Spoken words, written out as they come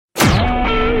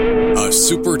a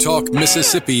Super Talk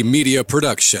Mississippi media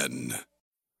production.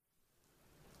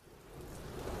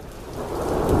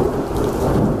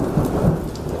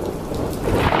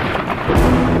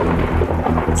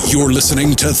 You're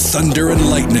listening to Thunder and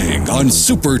Lightning on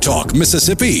Super Talk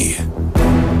Mississippi.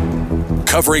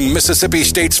 Covering Mississippi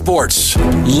State sports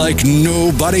like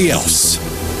nobody else.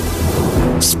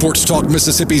 Sports Talk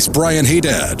Mississippi's Brian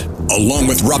Haydad, along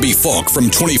with Robbie Falk from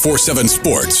 24/7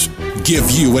 Sports,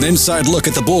 give you an inside look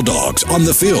at the Bulldogs on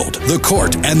the field, the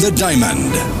court, and the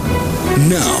diamond.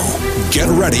 Now, get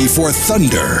ready for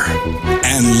Thunder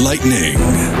and Lightning.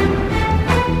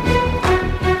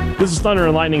 This is Thunder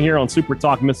and Lightning here on Super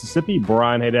Talk Mississippi.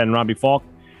 Brian Haydad and Robbie Falk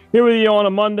here with you on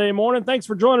a Monday morning. Thanks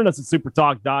for joining us at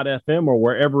supertalk.fm or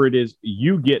wherever it is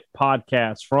you get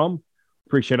podcasts from.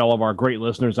 Appreciate all of our great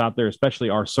listeners out there, especially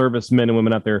our servicemen and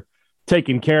women out there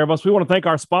taking care of us. We want to thank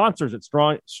our sponsors at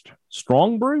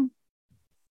Strong Brew.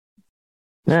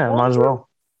 Yeah, might as well.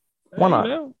 Why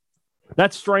not?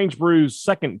 That's Strange Brew's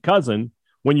second cousin.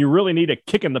 When you really need a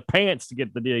kick in the pants to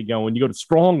get the day going, you go to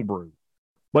Strong Brew.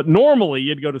 But normally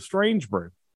you'd go to Strange Brew.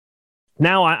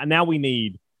 Now we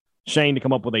need Shane to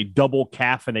come up with a double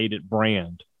caffeinated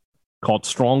brand called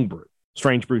Strong Brew.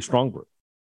 Strange Brew, Strong Brew.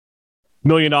 $1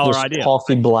 million idea.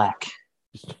 Coffee black.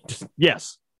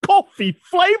 Yes. Coffee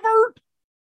flavored.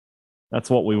 That's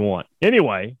what we want.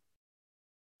 Anyway,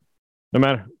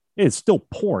 it's still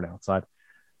pouring outside.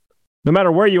 No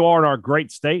matter where you are in our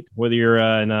great state, whether you're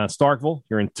in Starkville,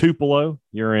 you're in Tupelo,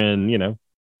 you're in,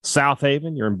 South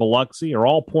Haven, you're in Biloxi, or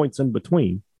all points in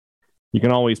between, you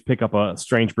can always pick up a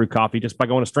Strange Brew coffee just by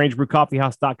going to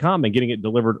strangebrewcoffeehouse.com and getting it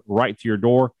delivered right to your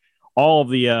door. All of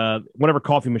the whatever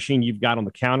coffee machine you've got on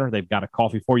the counter, they've got a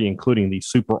coffee for you, including the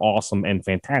super awesome and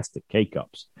fantastic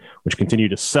K-Cups, which continue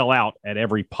to sell out at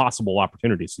every possible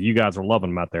opportunity. So you guys are loving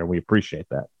them out there, and we appreciate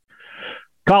that.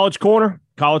 College Corner,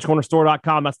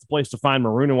 collegecornerstore.com. That's the place to find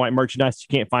maroon and white merchandise you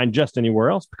can't find just anywhere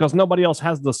else because nobody else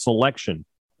has the selection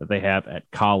that they have at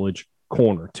College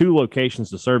Corner. 2 locations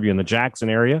to serve you in the Jackson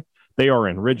area. They are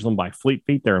in Ridgeland by Fleet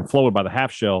Feet. They're in Flowwood by the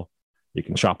Half Shell. You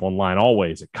can shop online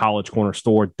always at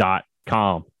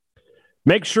collegecornerstore.com.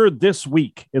 Make sure this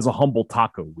week is a Humble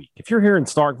Taco Week. If you're here in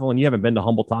Starkville and you haven't been to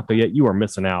Humble Taco yet, you are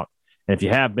missing out. And if you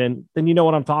have been, then you know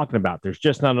what I'm talking about. There's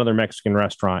just not another Mexican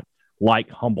restaurant like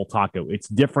Humble Taco. It's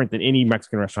different than any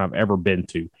Mexican restaurant I've ever been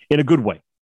to in a good way.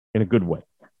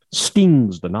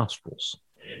 Stings the nostrils.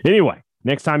 Anyway,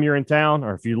 next time you're in town,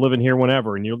 or if you're living here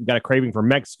whenever, and you've got a craving for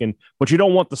Mexican, but you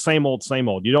don't want the same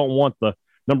old. You don't want the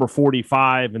number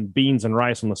 45 and beans and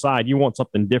rice on the side. You want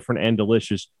something different and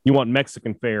delicious. You want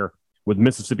Mexican fare with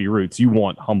Mississippi roots. You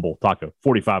want Humble Taco.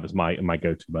 45 is my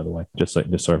go-to, by the way, just so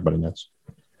everybody knows.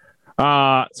 So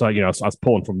I was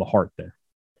pulling from the heart there.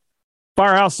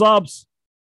 Firehouse Subs.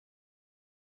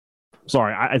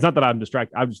 Sorry, it's not that I'm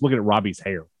distracted. I'm just looking at Robbie's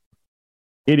hair.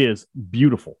 It is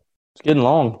beautiful. It's getting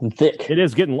long and thick. It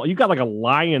is getting long. You got like a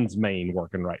lion's mane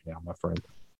working right now, my friend.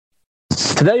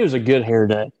 Today was a good hair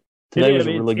day. Today was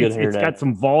a really good hair day. It's got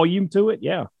some volume to it,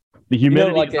 yeah. The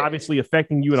humidity is obviously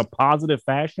affecting you in a positive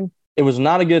fashion. It was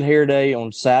not a good hair day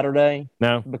on Saturday.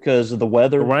 No. Because of the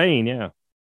weather. The rain, yeah.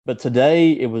 But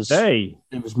today it was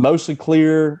mostly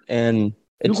clear and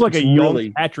it looks like a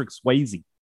young Patrick Swayze.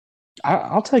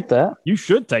 I'll take that. You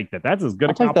should take that. That's as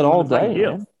good a compliment all day.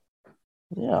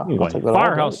 Yeah. Anyway,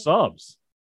 Firehouse Subs.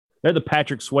 They're the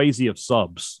Patrick Swayze of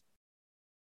subs.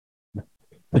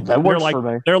 That works for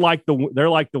me. They're like the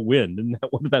wind. Isn't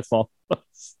that what that song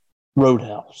was?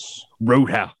 Roadhouse.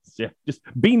 Yeah. Just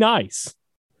be nice.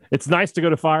 It's nice to go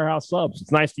to Firehouse Subs.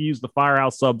 It's nice to use the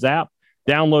Firehouse Subs app.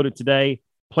 Download it today.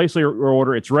 Place your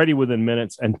order. It's ready within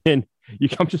minutes. And then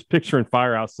I'm just picturing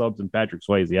Firehouse Subs and Patrick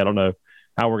Swayze. I don't know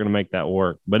how we're going to make that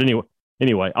work. But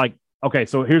anyway, okay,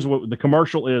 so here's what the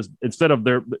commercial is. Instead of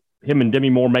him and Demi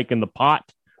Moore making the pot,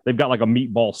 they've got like a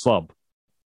meatball sub.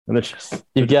 And it's just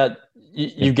you've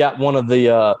got one of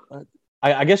the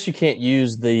I guess you can't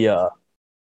use the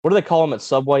what do they call them at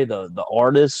Subway? The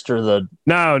artist or the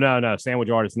No, sandwich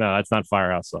artist. No, that's not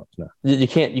Firehouse Subs. No. You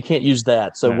can't use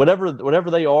that. So whatever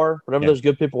they are, whatever those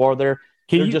good people are there,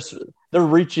 they're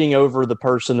reaching over the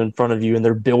person in front of you and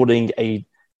they're building a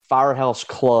Firehouse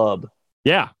Club.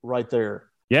 Yeah. Right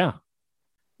there. Yeah.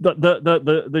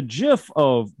 The GIF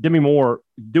of Demi Moore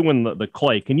doing the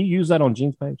clay, can you use that on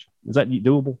Gene's page? Is that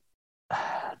doable?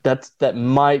 That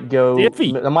might go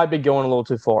iffy. That might be going a little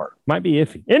too far. Might be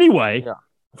iffy. Anyway,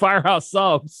 Firehouse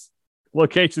Subs,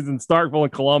 locations in Starkville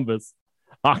and Columbus,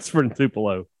 Oxford and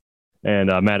Tupelo, and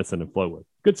Madison and Flowwood.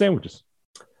 Good sandwiches.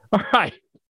 All right.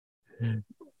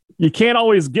 You can't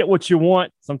always get what you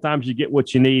want. Sometimes you get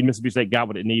what you need. Mississippi State got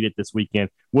what it needed this weekend.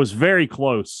 Was very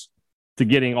close to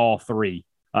getting all three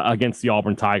against the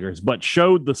Auburn Tigers, but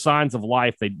showed the signs of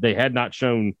life they had not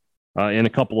shown in a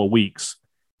couple of weeks,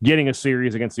 getting a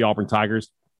series against the Auburn Tigers.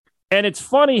 And it's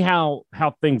funny how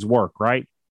things work, right?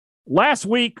 Last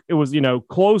week, it was,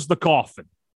 close the coffin.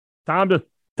 Time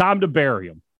to bury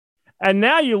them. And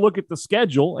now you look at the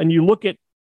schedule and you look at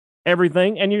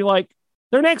everything and you're like,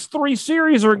 their next three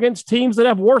series are against teams that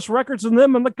have worse records than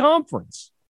them in the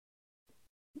conference.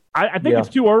 I think it's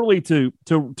too early to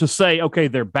say, okay,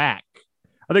 they're back.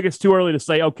 I think it's too early to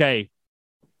say, okay,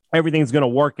 everything's going to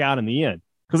work out in the end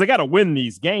because they got to win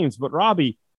these games. But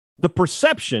Robbie, the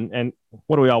perception, and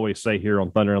what do we always say here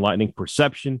on Thunder and Lightning?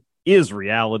 Perception is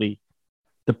reality.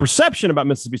 The perception about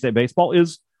Mississippi State baseball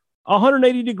is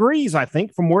 180 degrees, I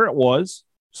think, from where it was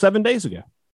 7 days ago.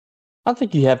 I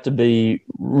think you have to be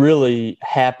really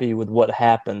happy with what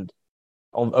happened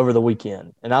over the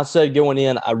weekend. And I said going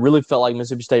in, I really felt like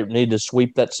Mississippi State needed to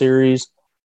sweep that series.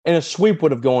 And a sweep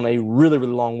would have gone a really,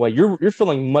 really long way. You're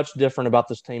feeling much different about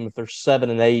this team if they're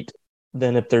 7-8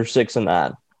 than if they're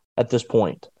 6-9 at this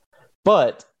point.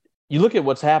 But you look at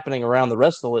what's happening around the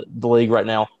rest of the league right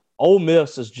now. Ole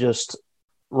Miss is just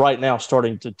right now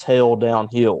starting to tail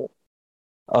downhill.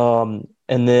 And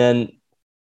then,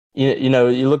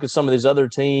 you look at some of these other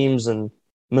teams, and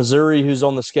Missouri, who's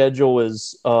on the schedule,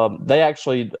 is they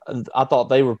actually – I thought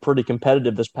they were pretty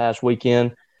competitive this past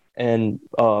weekend. And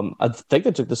I think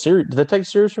they took the series. Did they take the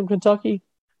series from Kentucky?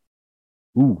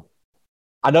 Ooh.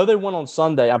 I know they won on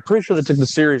Sunday. I'm pretty sure they took the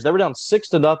series. They were down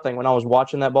 6-0 when I was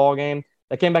watching that ball game.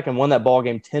 They came back and won that ball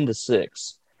game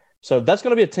 10-6. So that's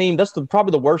going to be a team. That's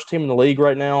probably the worst team in the league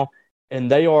right now, and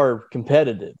they are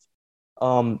competitive.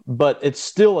 But it's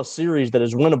still a series that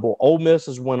is winnable. Ole Miss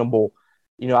is winnable.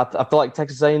 I feel like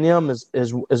Texas A&M is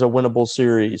a winnable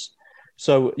series.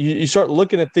 So you start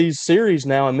looking at these series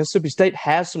now, and Mississippi State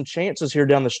has some chances here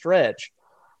down the stretch.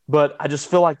 But I just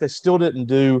feel like they still didn't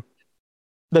do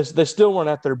 – they still weren't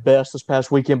at their best this past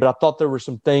weekend, but I thought there were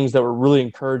some things that were really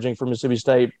encouraging for Mississippi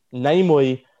State,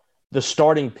 namely the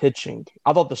starting pitching.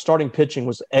 I thought the starting pitching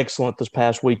was excellent this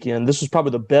past weekend. This was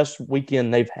probably the best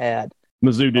weekend they've had.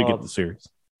 Mizzou did get the series.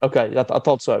 Okay, I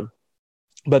thought so.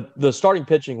 But the starting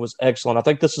pitching was excellent. I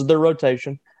think this is their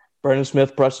rotation. Brandon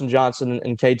Smith, Preston Johnson,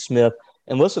 and Cade Smith.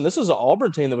 And listen, this is an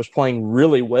Auburn team that was playing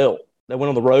really well. They went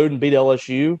on the road and beat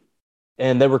LSU,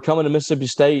 and they were coming to Mississippi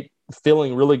State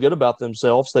feeling really good about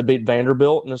themselves. They beat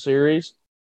Vanderbilt in the series.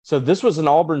 So this was an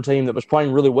Auburn team that was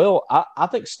playing really well. I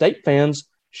think State fans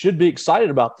should be excited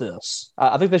about this.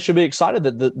 I think they should be excited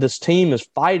that this team is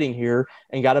fighting here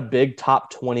and got a big top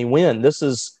 20 win. This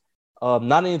is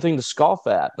not anything to scoff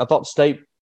at. I thought State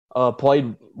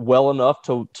played well enough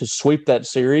to sweep that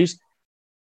series.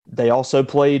 They also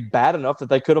played bad enough that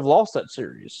they could have lost that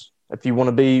series, if you want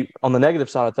to be on the negative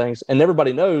side of things. And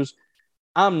everybody knows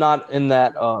I'm not in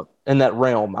that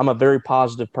realm. I'm a very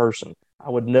positive person. I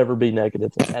would never be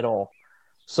negative at all.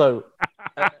 So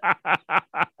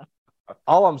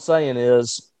all I'm saying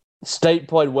is State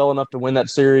played well enough to win that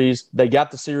series. They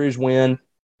got the series win.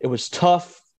 It was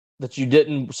tough that you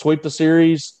didn't sweep the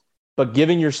series, but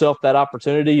giving yourself that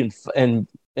opportunity and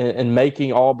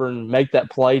making Auburn make that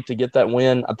play to get that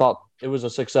win, I thought it was a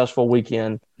successful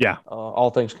weekend. Yeah, all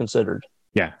things considered.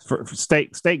 Yeah, for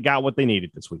State got what they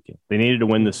needed this weekend. They needed to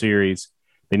win the series.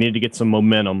 They needed to get some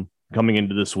momentum coming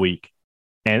into this week,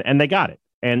 and they got it.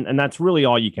 And that's really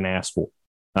all you can ask for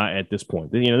at this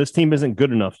point. This team isn't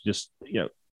good enough.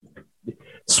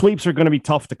 Sweeps are going to be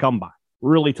tough to come by,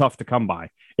 really tough to come by.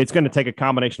 It's going to take a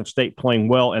combination of State playing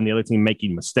well and the other team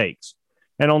making mistakes.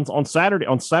 And on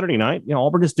Saturday night,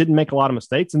 Auburn just didn't make a lot of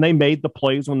mistakes, and they made the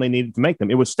plays when they needed to make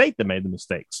them. It was State that made the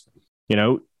mistakes.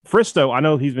 Fristow, I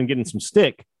know he's been getting some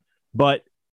stick, but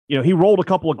he rolled a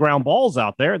couple of ground balls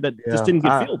out there that just didn't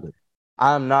get fielded.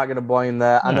 I'm not going to blame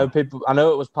that. No. I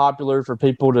know it was popular for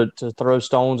people to throw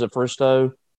stones at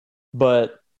Fristow,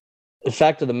 but the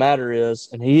fact of the matter is,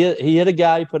 and he hit a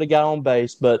guy, he put a guy on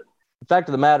base, but the fact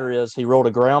of the matter is he rolled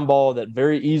a ground ball that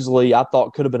very easily I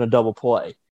thought could have been a double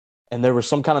play. And there was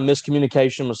some kind of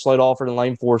miscommunication with Slade Alford and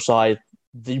Lane Forsythe.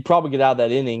 You probably get out of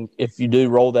that inning if you do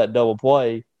roll that double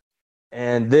play.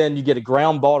 And then you get a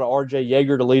ground ball to R.J.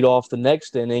 Yeager to lead off the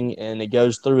next inning, and it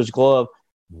goes through his glove.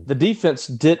 The defense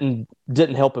didn't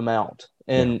help him out.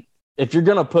 And if you're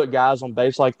going to put guys on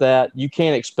base like that, you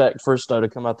can't expect Fristow to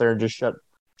come out there and just shut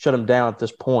him down at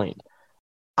this point.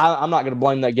 I'm not going to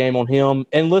blame that game on him.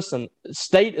 And listen,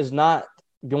 State is not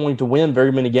going to win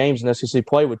very many games in SEC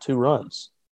play with 2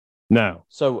 runs. No.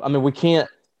 So, I mean, we can't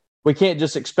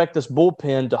just expect this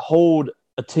bullpen to hold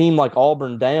a team like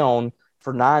Auburn down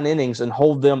for 9 innings and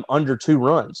hold them under 2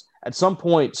 runs. At some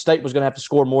point, State was going to have to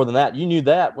score more than that. You knew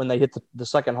that when they hit the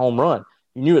second home run.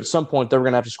 You knew at some point they were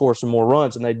going to have to score some more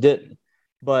runs, and they didn't.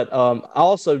 But I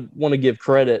also want to give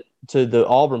credit to the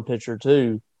Auburn pitcher,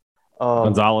 too.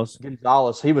 Gonzalez.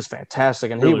 He was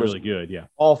fantastic, and really, he was really good. Yeah,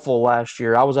 awful last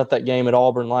year. I was at that game at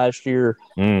Auburn last year,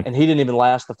 and he didn't even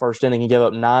last the first inning. He gave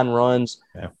up 9 runs.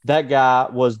 Yeah. That guy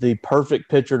was the perfect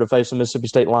pitcher to face a Mississippi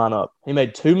State lineup. He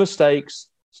made 2 mistakes.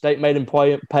 State made him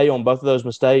pay on both of those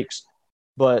mistakes.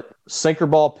 But sinker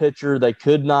ball pitcher, they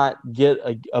could not get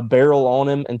a barrel on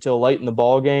him until late in the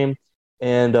ball game.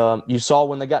 And you saw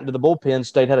when they got into the bullpen,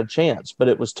 State had a chance, but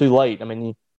it was too late. I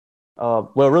mean, it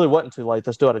really wasn't too late.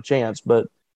 They still had a chance, but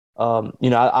you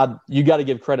got to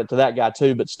give credit to that guy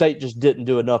too. But State just didn't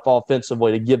do enough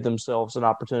offensively to give themselves an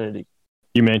opportunity.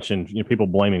 You mentioned people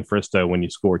blaming Fristoe when you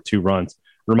scored 2 runs.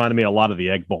 Reminded me a lot of the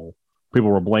Egg Bowl. People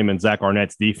were blaming Zach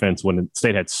Arnett's defense when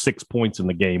State had 6 points in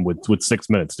the game with 6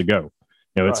 minutes to go.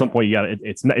 At Right. some point you got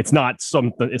it's not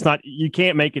something. It's not, you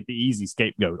can't make it the easy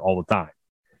scapegoat all the time.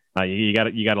 You got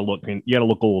to look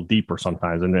a little deeper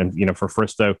sometimes. And then for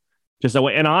Fristoe, just that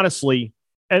way. And honestly,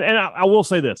 and I will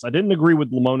say this: I didn't agree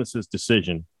with Lemonis's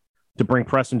decision to bring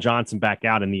Preston Johnson back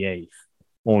out in the 8th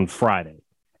on Friday.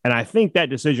 And I think that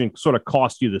decision sort of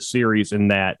cost you the series in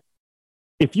that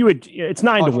if you had, it's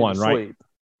 9-1, right? Sweep.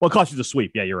 Well, it cost you the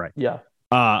sweep. Yeah, you're right. Yeah.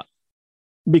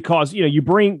 Because you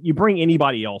bring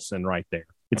anybody else in right there.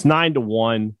 It's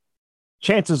 9-1.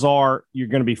 Chances are you're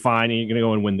going to be fine and you're going to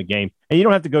go and win the game. And you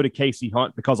don't have to go to Casey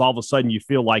Hunt because all of a sudden you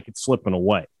feel like it's slipping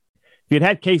away. If you'd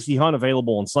had Casey Hunt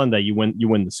available on Sunday, you win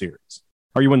the series,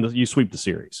 or you sweep the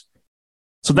series.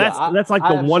 So that's like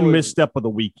the one misstep of the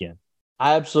weekend.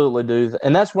 I absolutely do,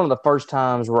 and that's one of the first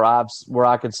times where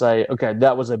I could say, okay,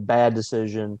 that was a bad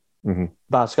decision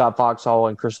by Scott Foxhall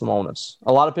and Chris Lemonis.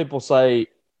 A lot of people say,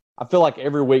 I feel like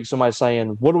every week somebody's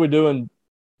saying, "What are we doing,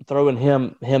 throwing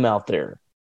him out there?"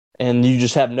 And you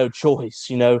just have no choice,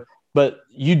 But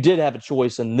you did have a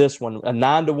choice in this one, a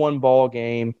 9-1 ball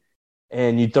game,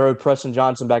 and you throw Preston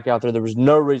Johnson back out there. There was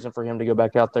no reason for him to go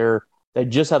back out there. They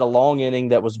just had a long inning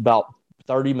that was about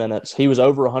 30 minutes. He was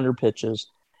over 100 pitches.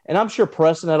 And I'm sure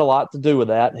Preston had a lot to do with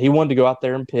that. He wanted to go out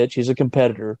there and pitch. He's a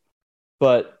competitor.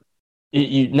 But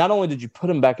you not only did you put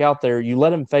him back out there, you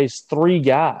let him face 3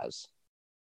 guys.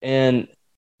 And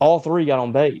all 3 got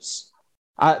on base.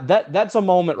 That's a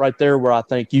moment right there where I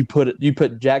think you put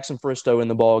Jackson Fristoe in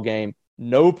the ball game.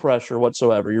 No pressure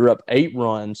whatsoever. You're up 8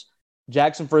 runs.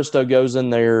 Jackson Fristoe goes in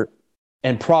there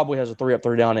and probably has a 3-up,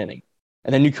 3-down inning.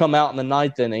 And then you come out in the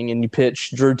 9th inning and you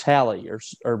pitch Drew Talley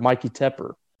or Mikey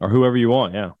Tepper. Or whoever you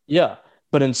want, yeah. Yeah.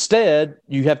 But instead,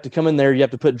 you have to come in there, you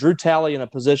have to put Drew Talley in a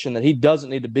position that he doesn't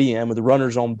need to be in with the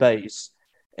runners on base.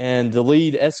 And the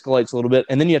lead escalates a little bit.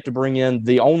 And then you have to bring in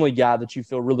the only guy that you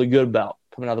feel really good about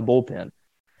coming out of the bullpen.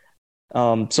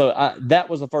 So that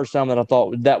was the first time that I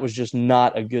thought that was just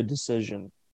not a good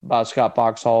decision by Scott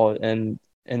Foxhall and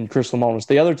Chris Lemonis.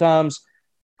 The other times,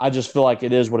 I just feel like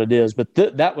it is what it is. But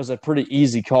that was a pretty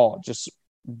easy call. Just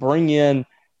bring in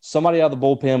somebody out of the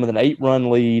bullpen with an 8-run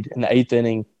lead in the 8th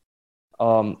inning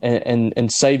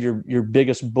and save your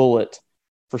biggest bullet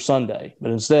for Sunday.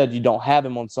 But instead, you don't have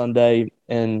him on Sunday,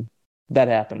 and that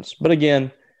happens. But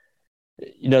again,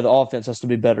 the offense has to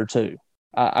be better too.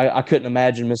 I couldn't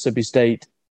imagine Mississippi State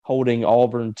holding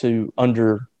Auburn to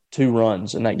under 2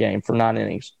 runs in that game for 9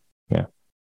 innings.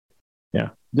 Yeah.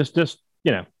 Just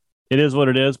it is what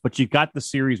it is, but you got the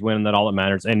series win, and that all that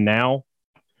matters. And now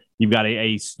you've got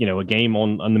a game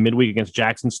on the midweek against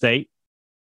Jackson State,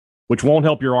 which won't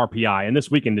help your RPI. And this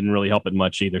weekend didn't really help it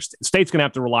much either. State's going to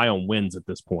have to rely on wins at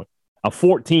this point. A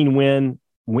 14-win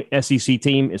SEC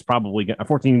team is probably a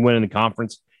 14-win in the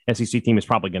conference SEC team is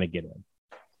probably going to get in.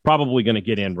 Probably going to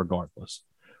get in regardless.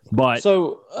 But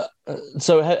so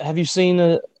have you seen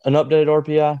an updated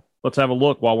RPI? Let's have a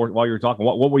look while you're talking.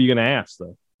 What were you going to ask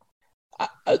though?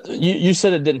 You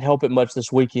said it didn't help it much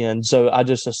this weekend, so I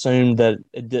just assumed that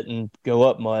it didn't go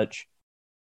up much.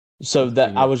 So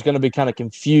that I was going to be kind of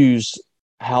confused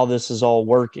how this is all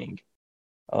working.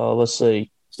 Let's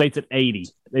see. State's at 80.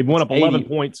 They've won up 11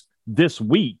 points this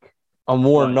week on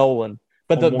Warren Nolan.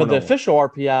 But the official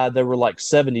RPI, they were like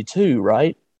 72,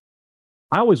 right?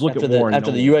 I always look at Warren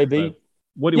after Nolan, the UAB.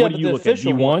 What do you look at?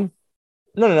 D1?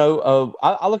 No.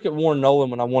 I look at Warren Nolan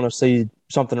when I want to see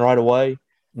something right away.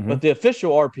 Mm-hmm. But the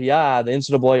official RPI, the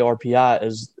NCAA RPI,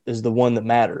 is the one that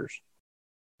matters.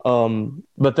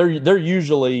 But they're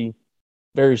usually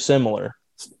very similar.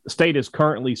 State is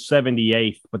currently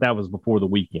 78th, but that was before the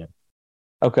weekend.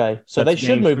 Okay, so they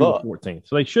should move up. 14th.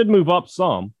 So they should move up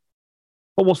some.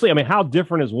 But we'll see. I mean, how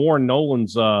different is Warren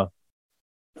Nolan's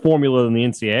formula than the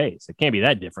NCAA's? It can't be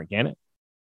that different, can it?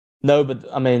 No, but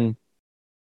I mean,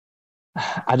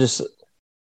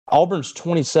 Auburn's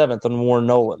 27th on Warren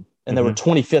Nolan, and they were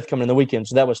 25th coming in the weekend.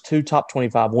 So that was 2 top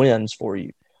 25 wins for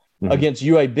you. Against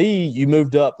UAB, you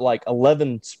moved up like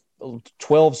 11,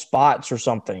 12 spots or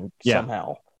something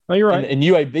somehow. Oh, you're right. And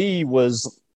UAB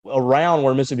was around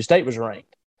where Mississippi State was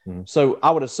ranked. So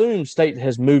I would assume State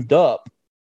has moved up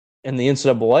in the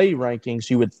NCAA rankings,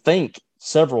 you would think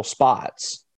several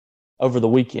spots over the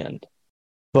weekend.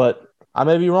 But I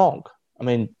may be wrong. I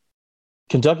mean,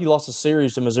 Kentucky lost a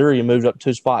series to Missouri and moved up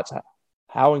 2 spots.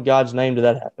 How in God's name did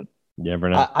that happen? You never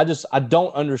know. I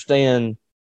don't understand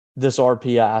this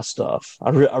RPI stuff. I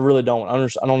really don't. I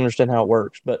don't understand how it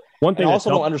works. But one thing I also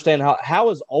don't understand how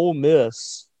is Ole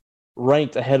Miss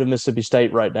ranked ahead of Mississippi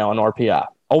State right now in RPI.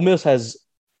 Ole Miss has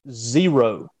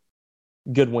 0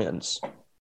 good wins.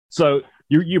 So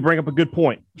you bring up a good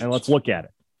point, and let's look at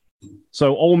it.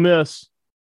 So Ole Miss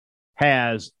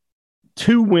has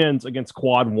 2 wins against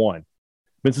Quad 1.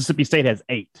 Mississippi State has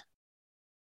 8.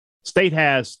 State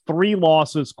has 3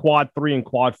 losses, Quad 3 and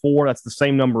Quad 4. That's the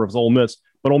same number as Ole Miss,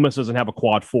 but Ole Miss doesn't have a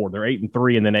Quad 4. They're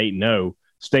 8-3 and then 8-0.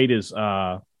 State is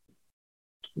where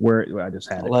I just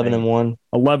had 11-1,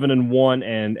 11-1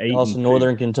 and 8. Also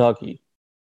Northern Kentucky,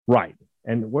 right?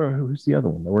 And who's the other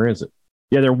one? Where is it?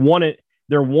 Yeah, they're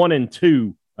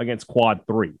 1-2 against Quad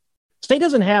 3. State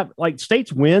doesn't have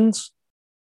State's wins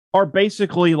are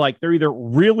basically they're either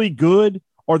really good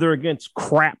or they're against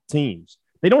crap teams.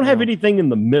 They don't have anything in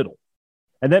the middle.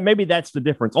 And maybe that's the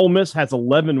difference. Ole Miss has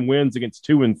 11 wins against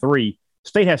 2 and 3.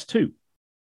 State has 2.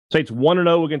 State's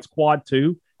 1-0 against Quad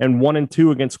 2 and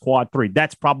 1-2 against Quad 3.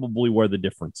 That's probably where the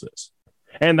difference is.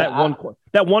 And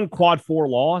that one Quad 4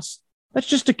 loss, that's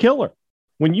just a killer.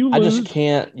 When you lose, I just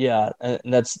can't. Yeah, and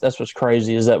that's what's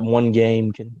crazy is that one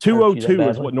game can 202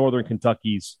 is what Northern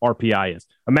Kentucky's RPI is.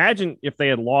 Imagine if they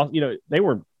had lost. They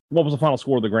were. What was the final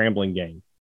score of the Grambling game?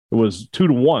 It was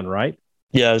 2-1, right?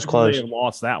 Yeah, it was close. They had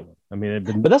lost that one. I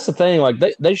mean, but that's the thing.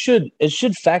 They should. It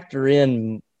should factor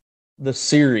in the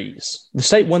series. The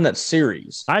State won that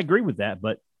series. I agree with that,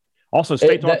 but also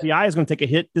State's RPI is going to take a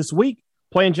hit this week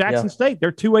playing Jackson State.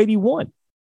 They're 281,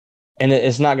 and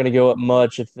it's not going to go up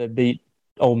much if they beat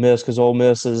Ole Miss because Ole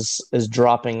Miss is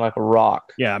dropping like a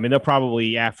rock. Yeah, I mean they'll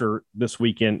probably after this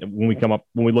weekend when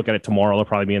we look at it tomorrow, they'll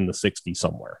probably be in the 60s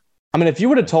somewhere. I mean, if you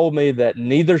would have told me that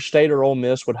neither State or Ole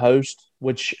Miss would host,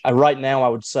 which right now I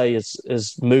would say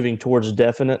is moving towards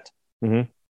definite, then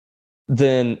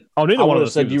neither I one would of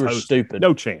have said you were host. stupid.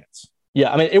 No chance.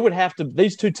 Yeah, I mean, it would have to.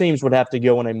 These 2 teams would have to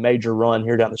go on a major run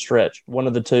here down the stretch. One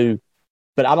of the 2,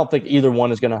 but I don't think either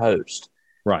one is going to host.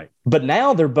 Right. But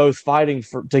now they're both fighting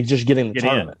to just get in the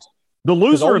tournament. The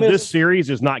loser of this series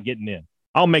is not getting in.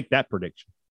 I'll make that prediction.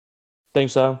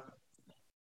 Think so?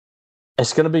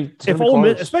 It's going to be if Ole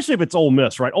Miss, especially if it's Ole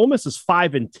Miss, right? Ole Miss is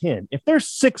 5-10. If they're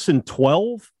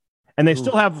 6-12 and they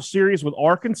still have a series with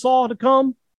Arkansas to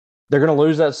come, they're going to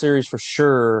lose that series for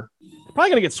sure. Probably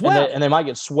going to get swept, and they might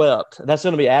get swept. That's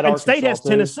going to be at Arkansas. State has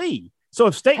Tennessee, so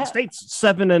if State's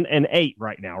 7-8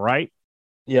 right now, right?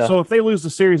 Yeah. So if they lose the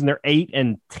series and they're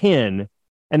 8-10,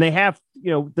 and they have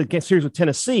the series with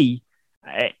Tennessee,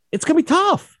 it's going to be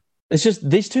tough. It's just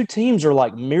these 2 teams are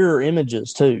like mirror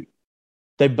images too.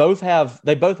 They both have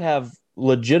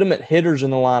legitimate hitters in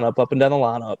the lineup, up and down the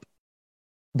lineup,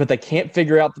 but they can't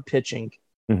figure out the pitching.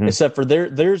 Except for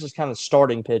theirs is kind of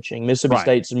starting pitching. Mississippi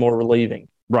State's is more relieving.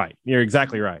 Right, you're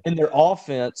exactly right. And their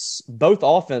offense, both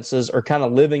offenses are kind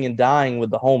of living and dying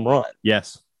with the home run.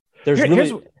 Yes. Here's my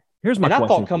question. I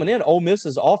thought coming in, Ole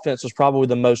Miss's offense was probably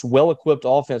the most well-equipped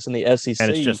offense in the SEC. And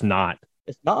it's just not.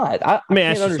 It's not. I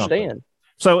can't understand.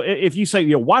 So if you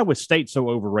say, why was State so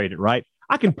overrated, right?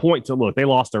 I can point to, look, they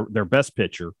lost their best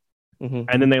pitcher, and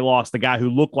then they lost the guy who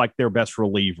looked like their best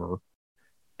reliever.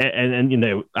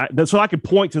 So I could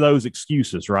point to those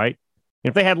excuses, right?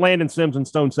 If they had Landon Sims and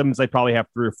Stone Simmons, they probably have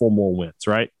 3 or 4 more wins,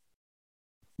 right?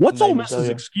 What's Ole Miss's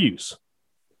excuse?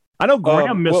 I know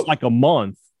Graham missed a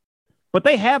month, but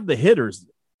they have the hitters.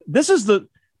 This is the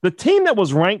team that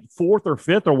was ranked 4th or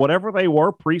 5th or whatever they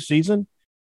were preseason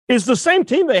is the same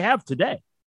team they have today.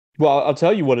 Well, I'll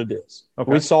tell you what it is.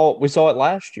 Okay. We saw it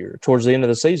last year towards the end of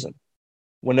the season.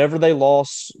 Whenever they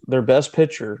lost their best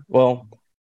pitcher, well,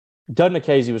 Doug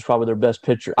Nikhazy was probably their best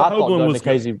pitcher. I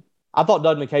thought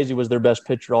Doug Nikhazy was their best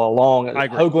pitcher all along.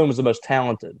 Hoagland was the most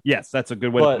talented. Yes, that's a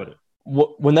good way to put it.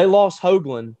 When they lost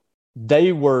Hoagland,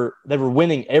 they were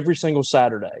winning every single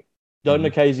Saturday. Doug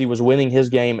Nikhazy was winning his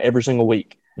game every single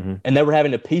week, and they were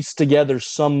having to piece together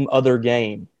some other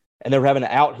game, and they were having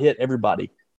to out-hit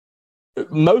everybody.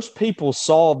 Most people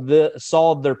saw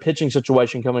their pitching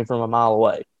situation coming from a mile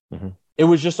away. It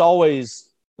was just always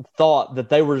thought that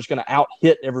they were just going to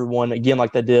out-hit everyone again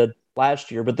like they did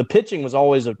last year. But the pitching was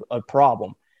always a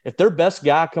problem. If their best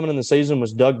guy coming in the season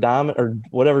was Doug Diamond or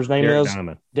whatever his name is,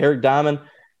 Derek Diamond,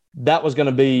 that was going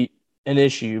to be an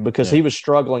issue because he was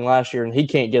struggling last year and he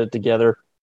can't get it together.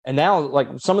 And now, like,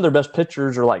 some of their best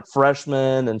pitchers are like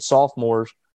freshmen and sophomores.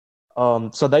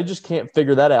 So they just can't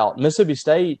figure that out. Mississippi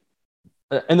State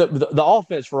and the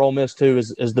offense for Ole Miss too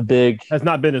is the big has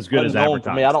not been as good as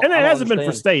advertised, and it hasn't been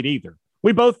for State either.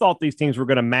 We both thought these teams were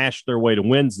going to mash their way to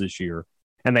wins this year,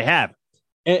 and they haven't.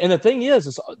 And the thing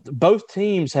is both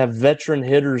teams have veteran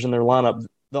hitters in their lineup.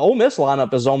 The Ole Miss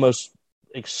lineup is almost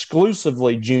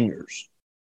exclusively juniors.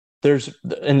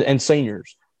 And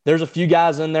seniors. There's a few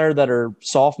guys in there that are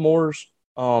sophomores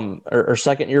or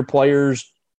second year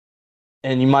players,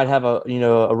 and you might have a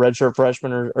redshirt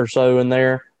freshman or so in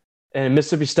there. And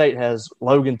Mississippi State has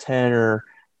Logan Tanner,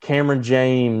 Cameron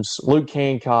James, Luke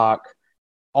Hancock,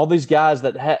 all these guys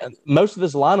that most of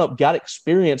this lineup got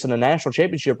experience in a national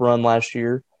championship run last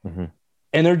year,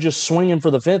 and they're just swinging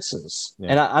for the fences.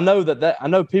 Yeah. And I know I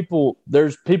know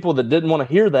there's people that didn't want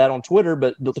to hear that on Twitter,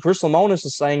 but Chris Lemonis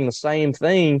is saying the same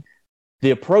thing.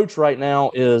 The approach right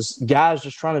now is guys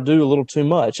just trying to do a little too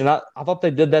much, and I thought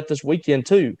they did that this weekend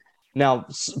too. Now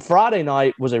Friday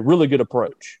night was a really good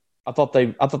approach. I thought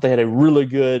they had a really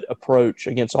good approach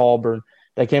against Auburn.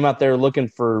 They came out there looking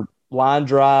for line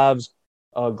drives,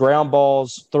 ground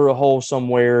balls through a hole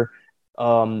somewhere,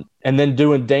 and then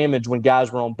doing damage when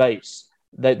guys were on base.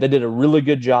 They did a really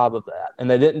good job of that, and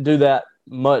they didn't do that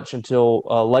much until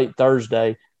late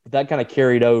Thursday. But that kind of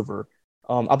carried over.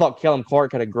 I thought Kellen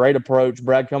Clark had a great approach.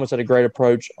 Brad Cummins had a great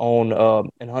approach and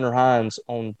Hunter Hines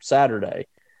on Saturday.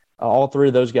 All three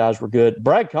of those guys were good.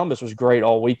 Brad Cummins was great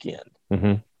all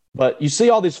weekend. But you see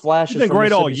all these flashes. He's been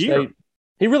great all year. State.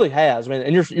 He really has, man.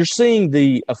 And you're seeing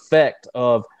the effect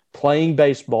of playing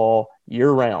baseball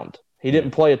year round. He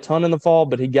didn't play a ton in the fall,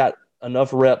 but he got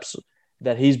enough reps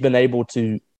that he's been able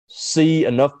to see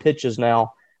enough pitches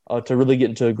now to really get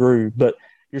into a groove. But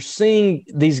you're seeing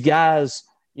these guys,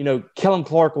 Kellen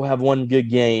Clark will have one good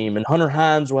game, and Hunter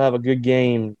Hines will have a good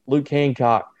game, Luke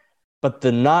Hancock, but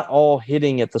they're not all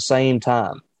hitting at the same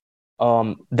time.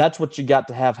 That's what you got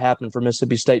to have happen for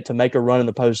Mississippi State to make a run in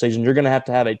the postseason. You're going to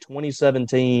have a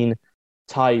 2017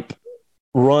 type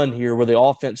run here where the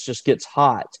offense just gets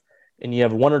hot and you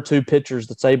have one or two pitchers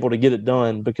that's able to get it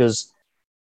done, because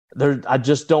I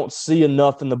just don't see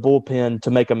enough in the bullpen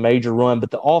to make a major run, but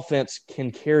the offense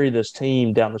can carry this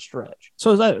team down the stretch.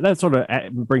 So that sort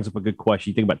of brings up a good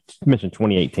question. You mentioned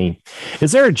 2018.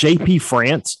 Is there a JP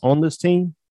France on this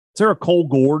team? Is there a Cole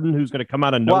Gordon who's going to come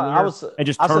out of nowhere and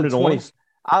just turn it on?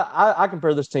 I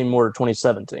compare this team more to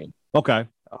 2017. Okay.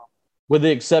 With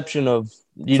the exception of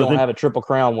don't have a Triple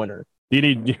Crown winner.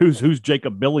 Who's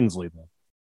Jacob Billingsley then?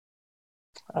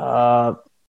 I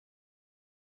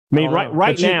mean,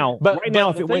 right now,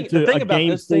 if it went to a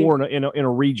game 4 in a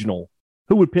regional,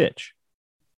 who would pitch?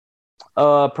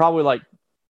 Probably like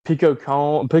Pico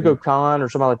Khan or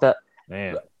something like that.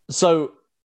 Man. So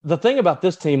the thing about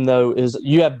this team, though, is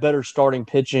you have better starting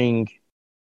pitching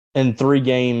in 3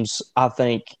 games, I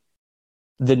think,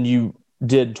 than you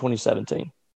did in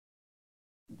 2017.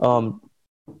 I'm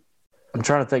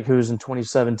trying to think who was in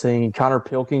 2017. Connor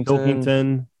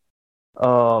Pilkington.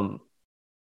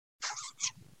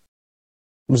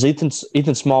 Was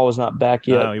Ethan Small was not back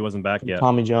yet. No, he wasn't back yet.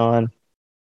 Tommy John.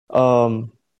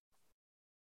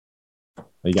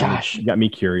 You got me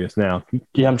curious now.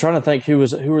 Yeah, I'm trying to think who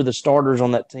were the starters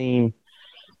on that team.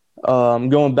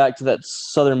 Going back to that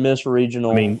Southern Miss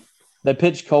regional. I mean, they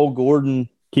pitched Cole Gordon.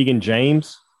 Keegan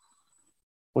James.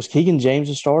 Was Keegan James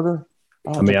a starter?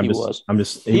 I don't think he was.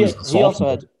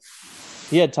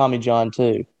 He had Tommy John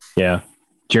too. Yeah.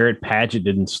 Jared Padgett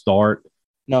didn't start.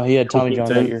 No, he had Tommy John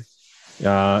that year.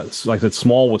 Like that,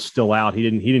 Small was still out. He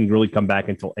didn't really come back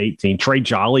until 18. Trey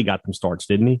Jolly got them starts,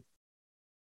 didn't he?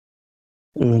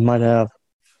 Might have.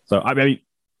 So I mean,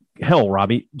 hell,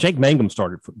 Robbie, Jake Mangum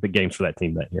started the games for that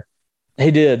team that year.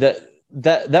 He did.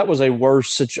 That was a worse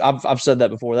situation. I've said that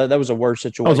before. That was a worse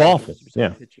situation. That was awful. Yeah,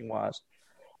 pitching wise.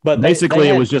 But basically,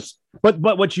 it was just. But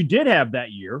what you did have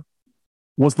that year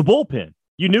was the bullpen.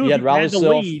 You knew if you had the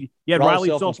lead, you had Riley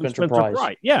Self and Spencer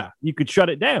Price. Yeah, you could shut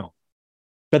it down.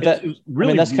 But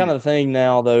that's kind of the thing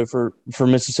now, though, for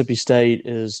Mississippi State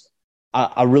is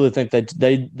I really think that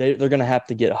they're going to have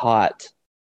to get hot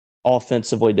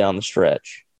offensively down the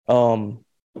stretch. Peyton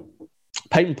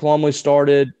Plumlee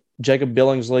started. Jacob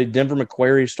Billingsley, Denver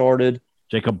McQuarrie started.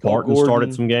 Jacob Barton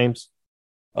started some games.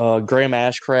 Graham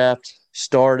Ashcraft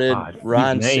started.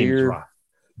 Ryan Sear.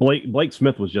 Blake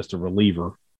Smith was just a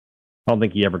reliever. I don't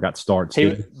think he ever got starts.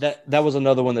 That was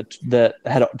another one that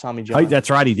had Tommy John. Oh, that's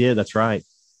right. He did. That's right.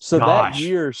 So that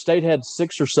year, State had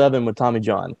 6 or 7 with Tommy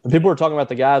John. And people were talking about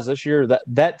the guys this year.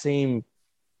 That team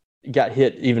got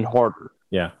hit even harder.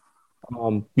 Yeah.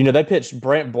 They pitched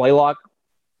Brant Blaylock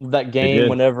that game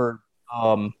whenever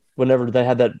they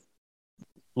had that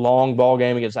long ball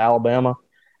game against Alabama.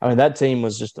 I mean, that team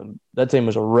was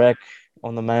a wreck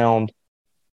on the mound.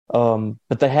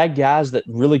 But they had guys that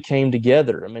really came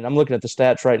together. I mean, I'm looking at the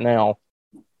stats right now.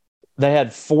 They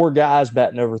had 4 guys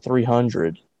batting over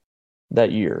 300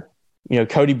 that year.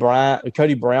 Cody Brown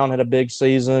had a big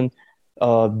season.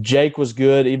 Jake was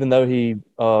good, even though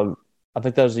I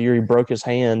think that was the year he broke his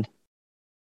hand.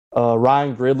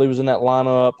 Ryan Gridley was in that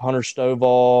lineup. Hunter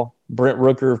Stovall, Brent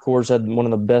Rooker, of course, had one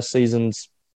of the best seasons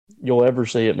you'll ever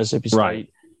see at Mississippi State. Right.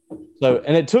 So,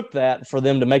 and it took that for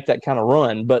them to make that kind of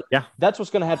run. But yeah, that's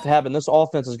what's going to have to happen. This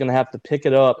offense is going to have to pick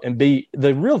it up and be –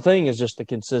 the real thing is just the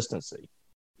consistency.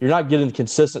 You're not getting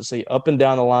consistency up and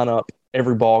down the lineup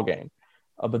every ball game.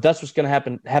 But that's what's going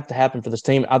to have to happen for this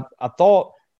team. I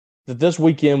thought that this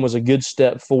weekend was a good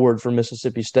step forward for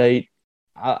Mississippi State.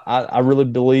 I really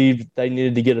believed they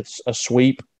needed to get a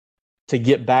sweep to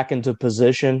get back into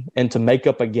position and to make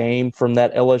up a game from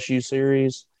that LSU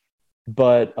series.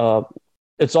 But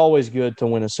it's always good to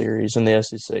win a series in the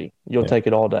SEC. You'll take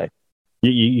it all day.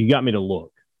 You got me to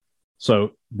look.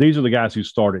 So these are the guys who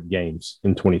started games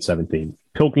in 2017.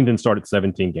 Pilkington started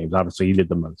 17 games. Obviously, he did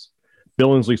the most.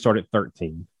 Billingsley started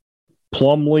 13.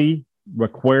 Plumlee,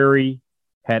 McQuarrie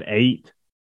had 8.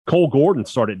 Cole Gordon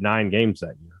started 9 games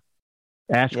that year.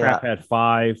 Ashcraft had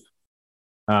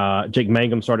 5. Jake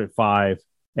Mangum started 5.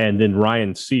 And then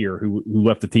Ryan Sear, who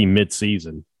left the team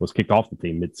midseason, was kicked off the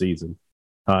team midseason,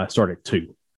 started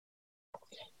 2.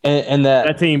 And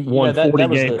that team won 40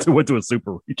 games and went to a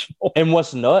super regional. And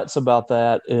what's nuts about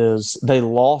that is they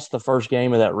lost the first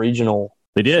game of that regional.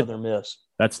 They did. Southern Miss.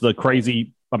 That's the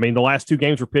crazy. I mean, the last 2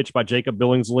 games were pitched by Jacob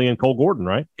Billingsley and Cole Gordon,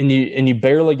 right? And you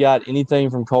barely got anything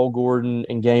from Cole Gordon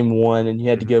in game 1, and you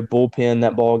had to go bullpen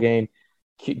that ball game.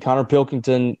 Connor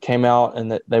Pilkington came out,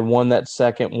 and they won that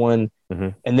second one. Mm-hmm.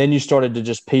 And then you started to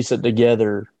just piece it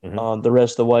together the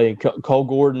rest of the way. And Cole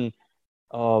Gordon,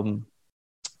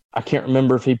 I can't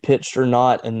remember if he pitched or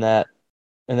not in that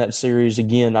series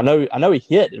again. I know he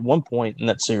hit at one point in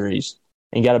that series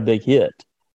and got a big hit.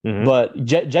 Mm-hmm. But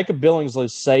Jacob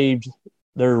Billingsley saved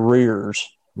their rears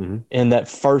in that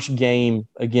first game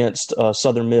against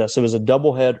Southern Miss. It was a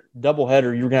doubleheader. You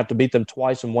were going to have to beat them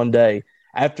twice in one day.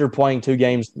 After playing 2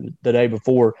 games the day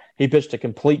before, he pitched a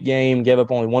complete game, gave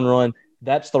up only 1 run.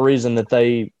 That's the reason that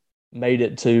they made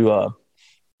it to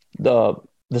the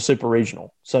Super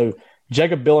Regional. So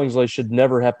Jacob Billingsley should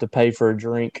never have to pay for a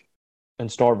drink in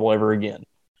Starkville ever again.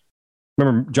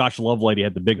 Remember, Josh Lovelady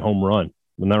had the big home run.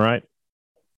 Isn't that right?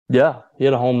 Yeah, he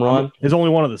had a home run. His only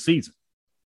one of the season.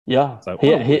 Yeah. So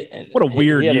what a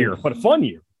weird year. What a fun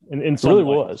year. In some really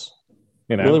way. Was.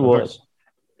 Really was.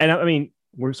 And I mean,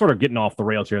 we're sort of getting off the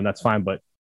rails here, and that's fine. But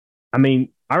I mean,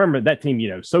 I remember that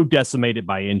team, so decimated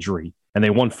by injury, and they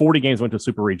won 40 games, went to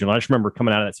Super Regional. I just remember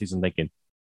coming out of that season thinking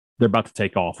they're about to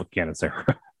take off with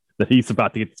Cannizzaro, that he's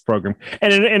about to get this program.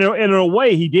 And in a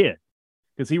way, he did,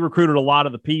 because he recruited a lot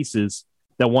of the pieces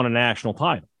that won a national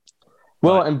title.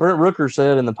 Well, and Brent Rooker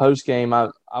said in the post game, I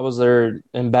was there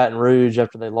in Baton Rouge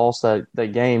after they lost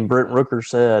that game. Brent Rooker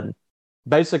said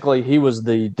basically he was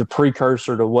the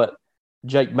precursor to what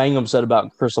Jake Mangum said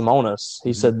about Chris Lemonis.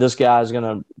 He said this guy is going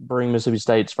to bring Mississippi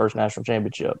State's first national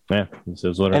championship. Yeah,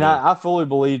 and I fully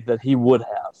believe that he would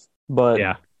have, but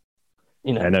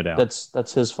no doubt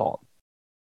that's his fault.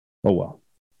 Oh well.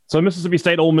 So Mississippi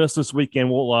State, Ole Miss this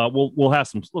weekend. We'll have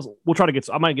some. We'll try to get.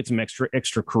 I might get some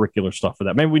extracurricular stuff for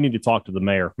that. Maybe we need to talk to the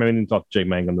mayor. Maybe we need to talk to Jay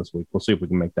Mangum this week. We'll see if we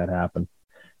can make that happen,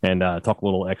 and talk a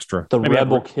little extra. The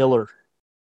Rebel Killer.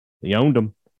 He owned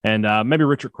him. And maybe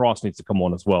Richard Cross needs to come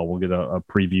on as well. We'll get a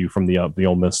preview from the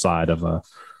Ole Miss side of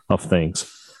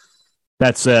things.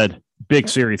 That said, big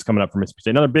series coming up for Mississippi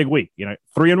State. Another big week.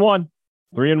 3-1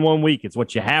 week. It's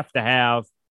what you have to have,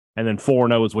 and then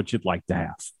 4-0 is what you'd like to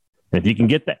have. And if you can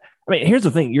get that, I mean, here's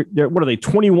the thing. What are they?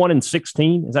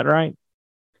 21-16? Is that right?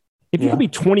 If you could be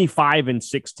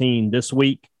 25-16 this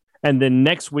week, and then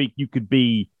next week you could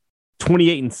be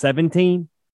 28-17,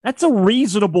 that's a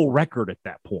reasonable record at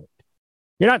that point.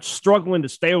 You're not struggling to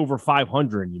stay over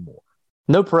 500 anymore.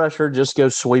 No pressure. Just go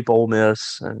sweep Ole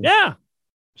Miss. Yeah,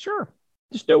 sure.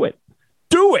 Just do it.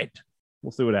 Do it.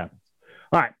 We'll see what happens.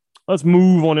 All right, let's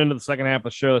move on into the second half of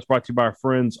the show. That's brought to you by our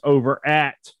friends over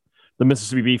at the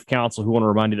Mississippi Beef Council, who want to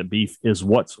remind you that beef is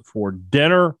what's for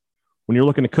dinner. When you're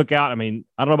looking to cook out, I mean,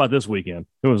 I don't know about this weekend.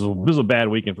 This was a bad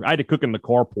weekend. I had to cook in the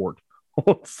carport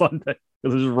on Sunday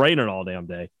because it's just raining all damn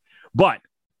day. But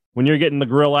when you're getting the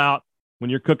grill out, when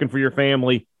you're cooking for your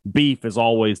family, beef is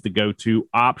always the go-to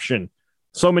option.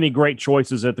 So many great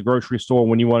choices at the grocery store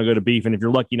when you want to go to beef. And if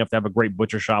you're lucky enough to have a great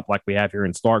butcher shop like we have here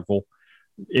in Starkville,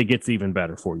 it gets even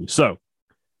better for you. So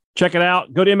check it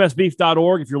out. Go to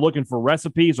msbeef.org if you're looking for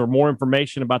recipes or more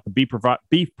information about the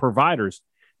beef providers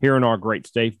here in our great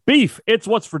state. Beef, it's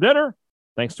what's for dinner.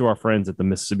 Thanks to our friends at the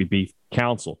Mississippi Beef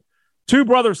Council. Two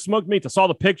Brothers Smoked Meats. I saw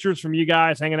the pictures from you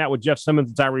guys hanging out with Jeff Simmons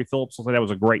and Tyree Phillips. Looks like that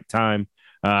was a great time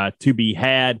to be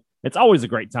had. It's always a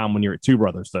great time when you're at Two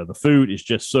Brothers, though. The food is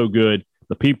just so good.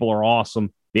 The people are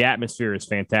awesome. The atmosphere is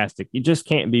fantastic. You just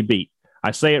can't be beat.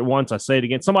 I say it once, I say it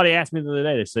again. Somebody asked me the other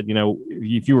day, they said,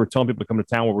 if you were telling people to come to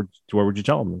town, where would you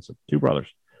tell them? I said, Two Brothers.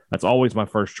 That's always my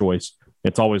first choice.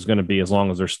 It's always going to be, as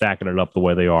long as they're stacking it up the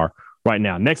way they are right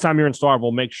now. Next time you're in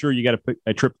Starkville, make sure you got to put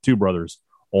a trip to Two Brothers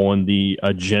on the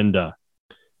agenda.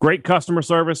 Great customer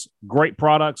service, great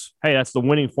products. Hey, that's the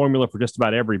winning formula for just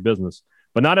about every business.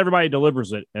 But not everybody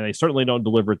delivers it, and they certainly don't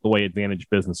deliver it the way Advantage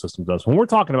Business System does. When we're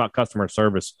talking about customer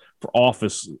service for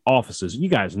offices, you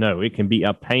guys know it can be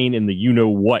a pain in the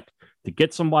you-know-what to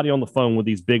get somebody on the phone with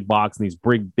these big box and these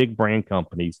big brand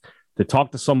companies to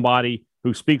talk to somebody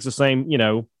who speaks the same,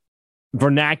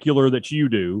 vernacular that you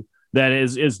do, that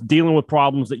is dealing with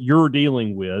problems that you're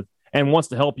dealing with and wants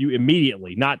to help you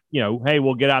immediately. Not, hey,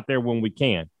 we'll get out there when we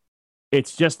can.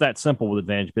 It's just that simple with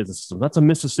Advantage Business System. That's a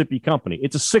Mississippi company.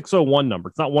 It's a 601 number.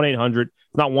 It's not 1-800. It's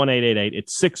not 1-888.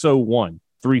 It's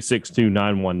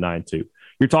 601-362-9192.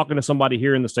 You're talking to somebody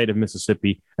here in the state of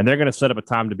Mississippi, and they're going to set up a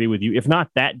time to be with you. If not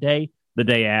that day, the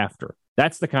day after.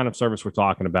 That's the kind of service we're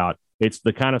talking about. It's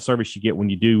the kind of service you get when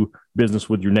you do business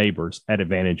with your neighbors at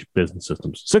Advantage Business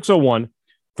Systems.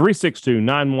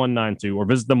 601-362-9192, or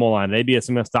visit them online at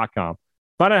absms.com.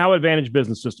 Find out how Advantage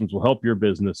Business Systems will help your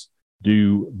business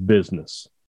do business.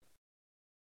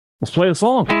 Let's play the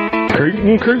song.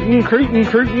 Cruton, Cruton, Cruton,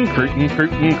 Cruton, Cruton,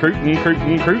 Cruton, Cruton, Cruton,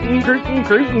 Cruton, Cruton,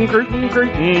 Cruton, Cruton,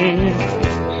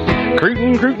 Cruton.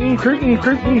 Cruton, Cruton, Cruton,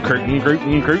 Cruton, Cruton,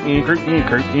 Cruton, Cruton, Cruton,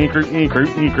 Cruton, Cruton,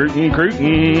 Cruton, Cruton,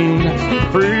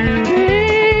 Cruton.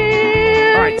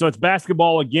 All right, so it's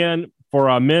basketball again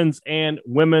for men's and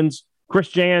women's. Chris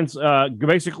Jans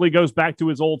basically goes back to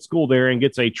his old school there and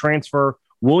gets a transfer.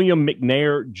 William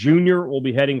McNair Jr. will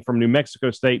be heading from New Mexico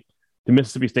State to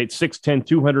Mississippi State, 6'10",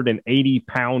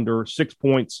 280-pounder, 6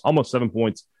 points, almost 7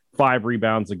 points, 5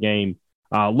 rebounds a game.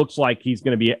 Looks like he's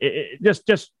going to be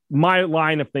just my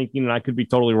line of thinking, and I could be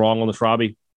totally wrong on this,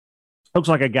 Robbie. Looks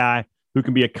like a guy who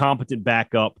can be a competent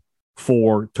backup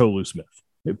for Tolu Smith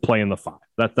playing the 5.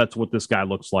 That's what this guy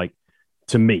looks like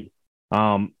to me.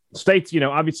 State's,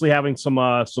 obviously having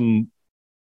some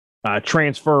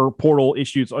transfer portal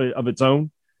issues of its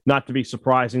own, not to be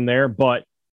surprising there. But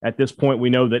at this point,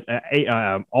 we know that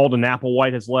Alden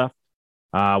Applewhite has left.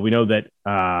 We know that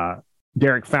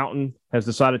Derek Fountain has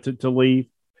decided to leave.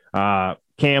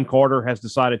 Cam Carter has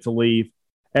decided to leave.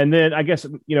 And then I guess,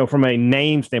 from a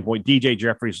name standpoint, DJ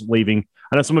Jeffries leaving.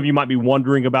 I know some of you might be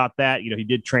wondering about that. He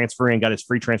did transfer and got his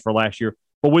free transfer last year.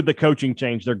 But with the coaching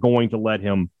change, they're going to let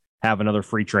him have another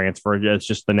free transfer. It's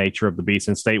just the nature of the beast,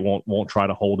 and State won't try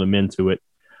to hold him into it.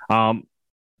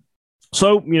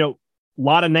 So, a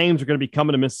lot of names are going to be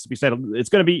coming to Mississippi State. It's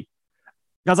going to be,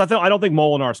 because I don't think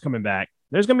Molinar's coming back.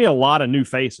 There's going to be a lot of new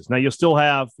faces. Now, you'll still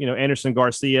have, Anderson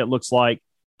Garcia, it looks like,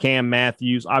 Cam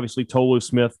Matthews, obviously Tolu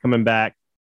Smith coming back.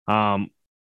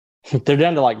 They're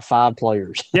down to like 5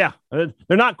 players. Yeah. They're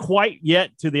not quite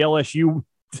yet to the LSU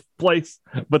place,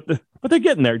 but they're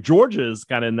getting there. Georgia is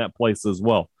kind of in that place as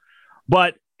well.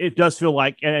 But it does feel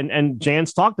like, and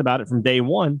Jans talked about it from day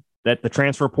one, that the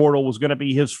transfer portal was going to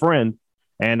be his friend.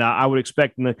 And I would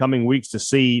expect in the coming weeks to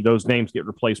see those names get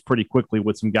replaced pretty quickly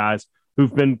with some guys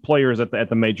who've been players at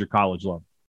the major college level.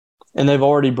 And they've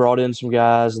already brought in some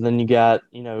guys. And then you got,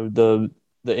 the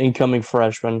incoming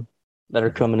freshmen that are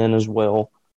coming in as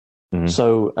well. Mm-hmm.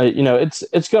 So,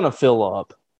 it's going to fill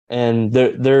up. And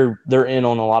they're in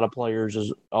on a lot of players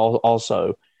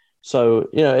also. So,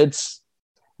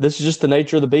 this is just the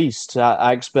nature of the beast.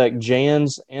 I expect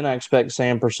Jans and I expect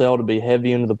Sam Purcell to be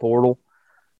heavy into the portal,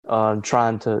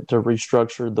 trying to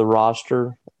restructure the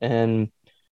roster. And,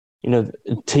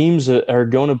 teams are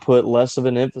going to put less of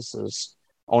an emphasis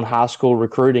on high school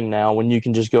recruiting now when you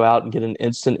can just go out and get an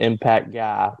instant impact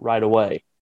guy right away.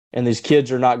 And these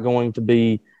kids are not going to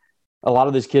be – a lot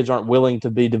of these kids aren't willing to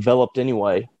be developed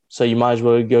anyway. So you might as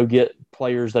well go get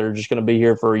players that are just going to be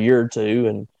here for a year or two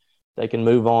and they can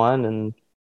move on, and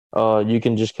you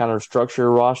can just kind of structure a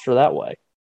roster that way.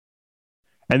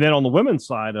 And then on the women's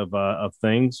side of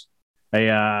things,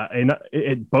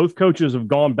 Both coaches have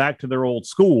gone back to their old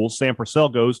schools. Sam Purcell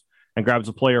goes and grabs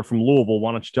a player from Louisville.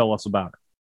 Why don't you tell us about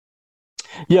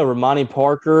her? Yeah, Ramani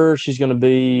Parker. She's going to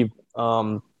be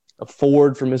a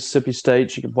forward for Mississippi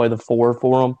State. She can play the 4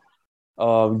 for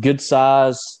them. Good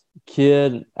size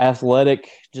kid, athletic.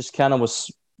 Just kind of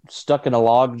was stuck in a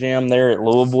log jam there at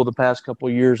Louisville the past couple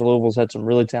of years. Louisville's had some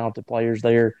really talented players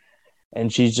there,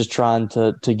 and she's just trying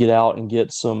to get out and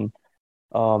get some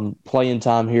playing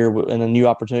time here and a new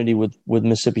opportunity with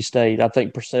Mississippi State. I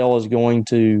think Purcell is going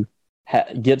to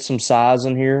get some size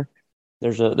in here.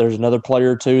 There's another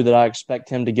player or two that I expect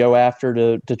him to go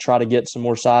after to try to get some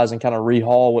more size and kind of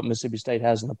rehaul what Mississippi State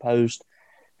has in the post.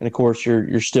 And of course,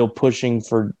 you're still pushing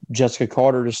for Jessica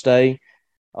Carter to stay.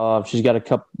 She's got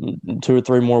 2 or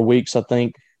 3 more weeks, I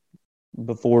think,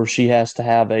 before she has to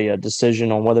have a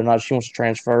decision on whether or not she wants to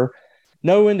transfer.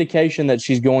 No indication that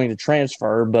she's going to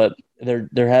transfer, but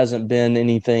there hasn't been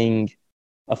anything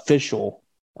official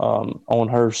on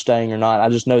her staying or not. I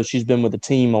just know she's been with the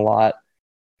team a lot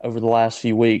over the last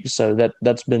few weeks, so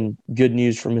that's been good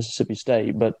news for Mississippi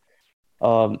State. But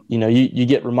you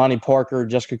get Ramani Parker,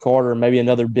 Jessica Carter, maybe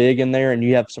another big in there, and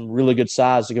you have some really good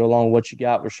size to go along with what you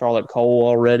got with Charlotte Cole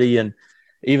already, and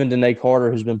even Danae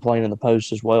Carter, who's been playing in the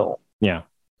post as well. Yeah.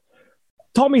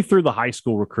 Talk me through the high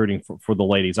school recruiting for the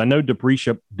ladies. I know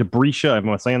Debrisha, am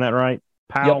I saying that right?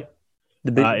 Powell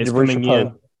is coming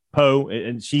in. Poe,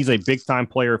 and she's a big-time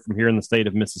player from here in the state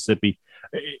of Mississippi.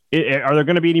 Are there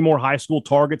going to be any more high school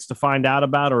targets to find out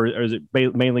about, or is it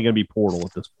mainly going to be portal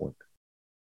at this point?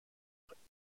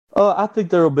 I think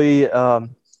there will be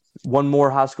one more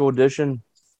high school edition,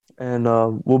 and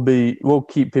we'll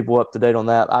keep people up to date on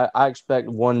that. I expect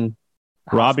one.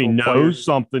 Robbie knows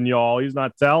something, y'all. He's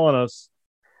not telling us.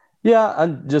 Yeah,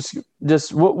 and just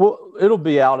it'll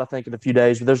be out, I think, in a few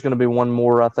days. But there's going to be one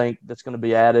more, I think, that's going to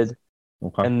be added.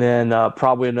 Okay. And then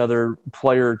probably another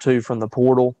player or two from the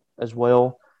portal as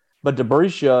well. But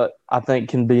Debrisha, I think,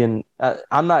 can be in.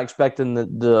 I'm not expecting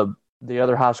the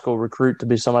other high school recruit to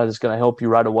be somebody that's going to help you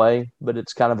right away, but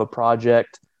it's kind of a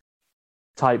project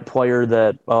type player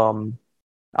that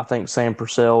I think Sam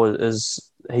Purcell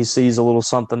is. He sees a little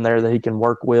something there that he can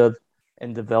work with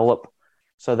and develop.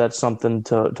 So that's something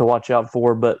to watch out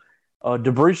for. But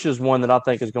Debrisha is one that I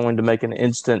think is going to make an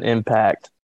instant impact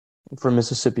for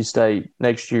Mississippi State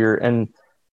next year. And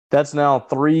that's now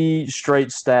 3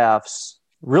 straight staffs,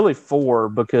 really 4,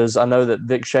 because I know that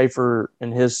Vic Schaefer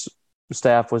and his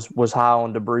staff was high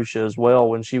on Debrisha as well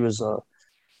when she was a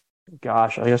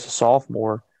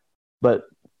sophomore. But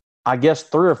I guess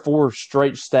 3 or 4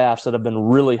 straight staffs that have been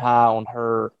really high on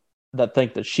her that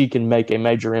think that she can make a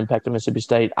major impact at Mississippi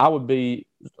State. I would be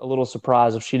a little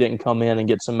surprised if she didn't come in and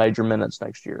get some major minutes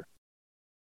next year.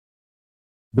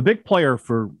 The big player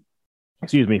for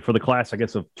the class, I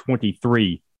guess, of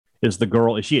 23 is the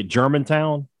girl. Is she at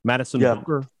Germantown? Madison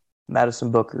Booker?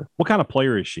 Madison Booker. What kind of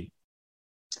player is she?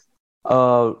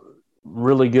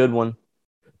 Really good one.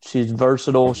 She's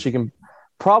versatile. She can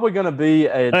probably going to be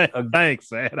thanks,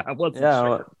 man. I wasn't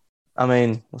sure. I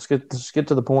mean, let's get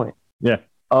to the point. Yeah.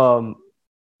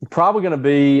 Probably going to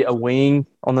be a wing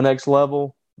on the next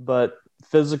level, but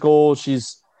physical.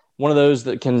 She's one of those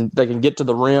that can get to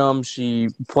the rim. She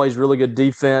plays really good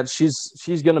defense.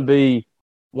 She's going to be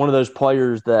one of those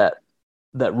players that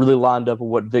really lined up with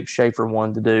what Vic Schaefer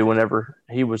wanted to do whenever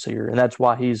he was here, and that's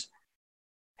why he's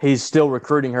still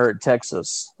recruiting her at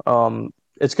Texas.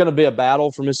 It's going to be a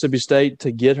battle for Mississippi State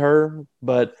to get her,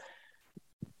 but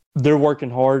they're working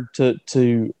hard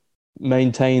to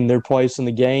maintain their place in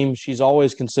the game. She's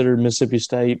always considered Mississippi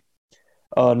State,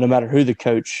 no matter who the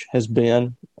coach has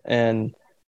been. And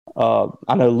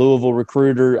I know Louisville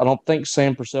recruiter. I don't think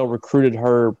Sam Purcell recruited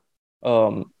her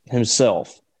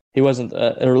himself. He wasn't, or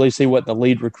at least he wasn't the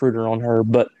lead recruiter on her.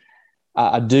 But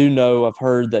I do know, I've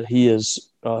heard that he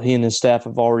and his staff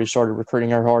have already started recruiting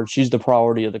her hard. She's the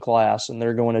priority of the class, and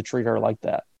they're going to treat her like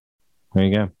that. There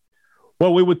you go.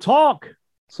 Well, we would talk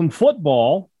some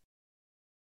football,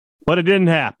 but it didn't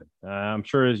happen. I'm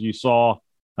sure, as you saw,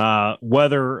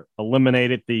 weather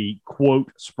eliminated the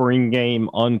quote spring game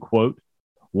unquote.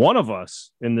 One of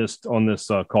us on this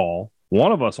call,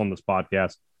 one of us on this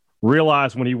podcast,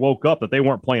 realized when he woke up that they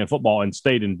weren't playing football and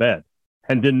stayed in bed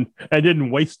and didn't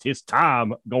waste his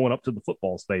time going up to the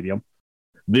football stadium.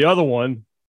 The other one,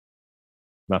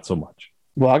 not so much.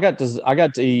 Well, I got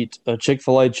to eat a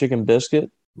Chick-fil-A chicken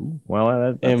biscuit.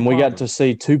 Well, and we got to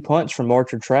see 2 punts from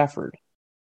Archer Trafford.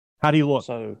 How do you look?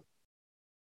 So,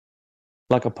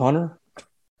 like a punter?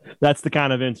 That's the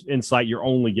kind of insight you're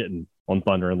only getting on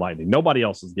Thunder and Lightning. Nobody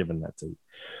else is giving that to you.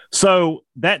 So,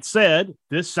 that said,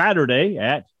 this Saturday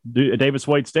at Davis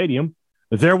Wade Stadium,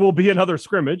 there will be another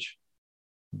scrimmage.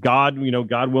 God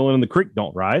willing, and the creek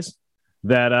don't rise.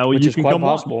 That which you is can quite come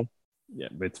possible. Yeah,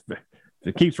 if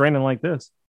it keeps raining like this,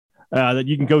 that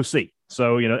you can go see.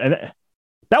 So, and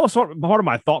that was part of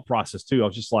my thought process too. I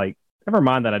was just like, never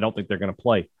mind that I don't think they're going to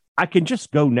play. I can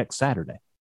just go next Saturday.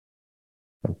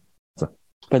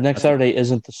 But next Saturday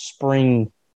isn't the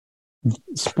spring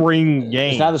game.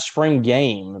 It's not the spring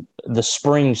game. The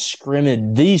spring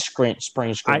scrimmage. The spring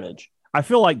scrimmage. I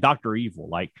feel like Dr. Evil,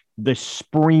 like the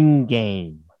spring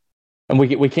game. And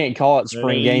we can't call it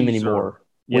spring game anymore.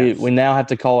 Yes. We now have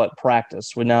to call it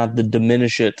practice. We now have to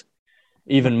diminish it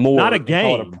even more. Not a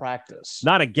game. Call it a practice.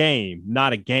 Not a game.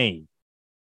 Not a game.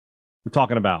 We're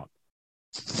talking about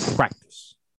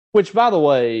practice. Which, by the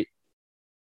way,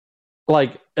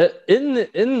 like in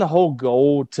the whole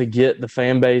goal to get the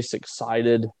fan base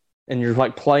excited, and you're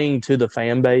like playing to the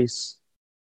fan base.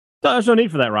 There's no need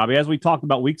for that, Robbie. As we talked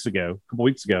about a couple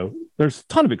weeks ago, there's a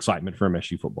ton of excitement for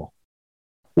MSU football.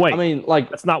 Wait, I mean, like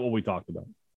that's not what we talked about.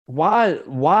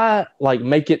 Why like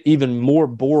make it even more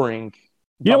boring?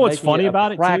 You know what's funny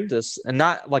about practice it too? And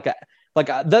not I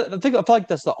feel like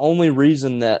that's the only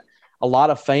reason that a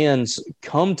lot of fans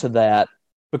come to that,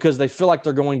 because they feel like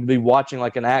they're going to be watching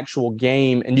like an actual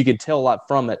game, and you can tell a lot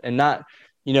from it, and not,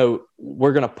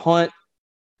 we're going to punt,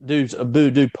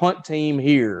 do punt team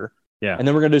here. Yeah. And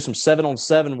then we're going to do some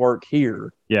 7-on-7 work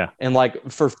here. Yeah. And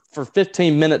like for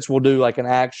 15 minutes, we'll do like an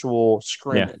actual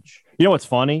scrimmage. Yeah. You know what's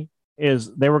funny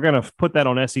is they were going to put that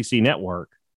on SEC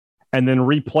Network and then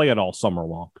replay it all summer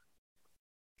long.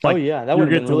 Like, that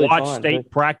would get to watch state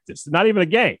practice, not even a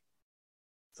game.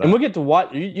 So. And we'll get to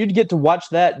watch. You'd get to watch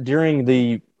that during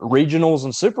the regionals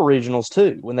and super regionals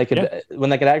too, when they could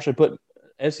actually put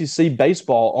SEC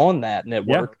baseball on that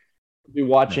network. Yeah. Be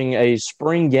watching a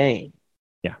spring game.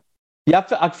 Yeah,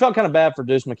 I felt kind of bad for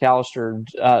Deuce McAllister.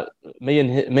 Me and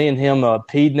him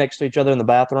peed next to each other in the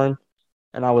bathroom,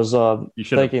 and I was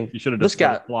thinking, you should have this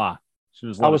guy.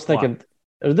 I was thinking,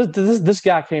 this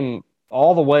guy came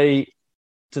all the way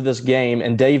to this game,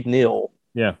 and Dave Neal,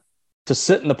 to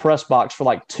sit in the press box for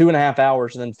like 2.5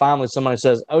 hours, and then finally somebody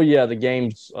says, "Oh yeah, the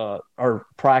games or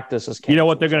practice is canceled." You know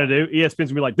what they're going to do? ESPN's going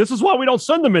to be like, "This is why we don't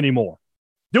send them anymore.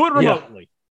 Do it remotely."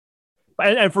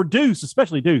 Yeah. And for Deuce,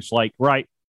 especially Deuce, like right.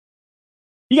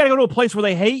 You got to go to a place where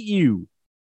they hate you.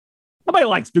 Nobody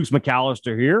likes Deuce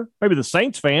McAllister here. Maybe the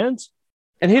Saints fans.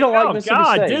 And he don't like Mississippi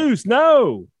State. Deuce,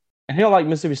 no. And he don't like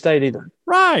Mississippi State either.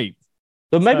 Right.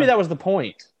 So maybe that was the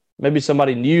point. Maybe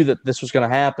somebody knew that this was going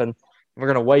to happen. We're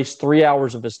going to waste 3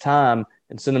 hours of his time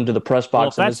and send him to the press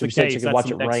box. Well, if that's the case, that's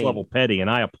some next level petty, and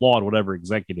I applaud whatever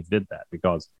executive did that,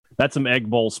 because that's some Egg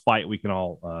Bowl spite we can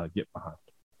all get behind.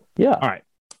 Yeah. All right.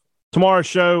 Tomorrow's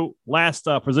show, last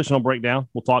positional breakdown.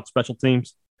 We'll talk special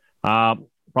teams.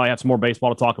 Probably have some more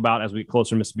baseball to talk about as we get closer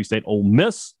to Mississippi State Ole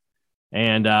Miss.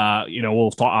 And,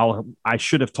 we'll talk. I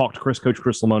should have talked to Coach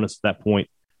Chris Lemonis at that point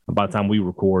by the time we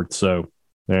record. So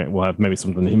we'll have maybe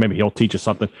something. Maybe he'll teach us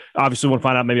something. Obviously, we'll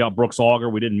find out maybe about Brooks Auger.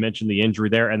 We didn't mention the injury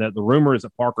there. And the rumor is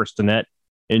that Parker Stinnett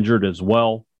injured as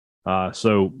well.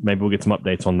 So maybe we'll get some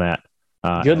updates on that.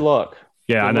 Good luck.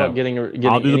 Yeah, I know. Getting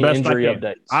I'll do the best injury I can.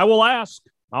 Updates. I will ask.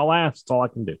 I'll ask. That's all I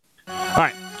can do. All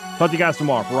right. Talk to you guys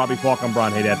tomorrow. For Robbie Falk, I'm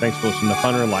Brian Haydad. Thanks for listening to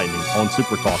Thunder and Lightning on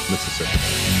Super Talk Mississippi.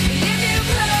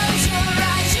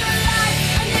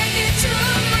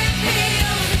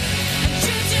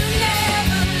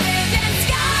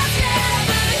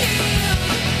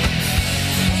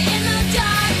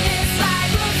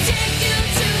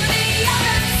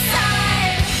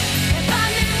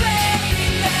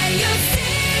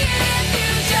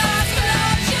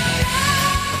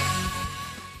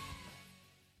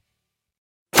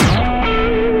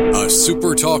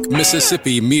 Super Talk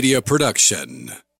Mississippi Media Production.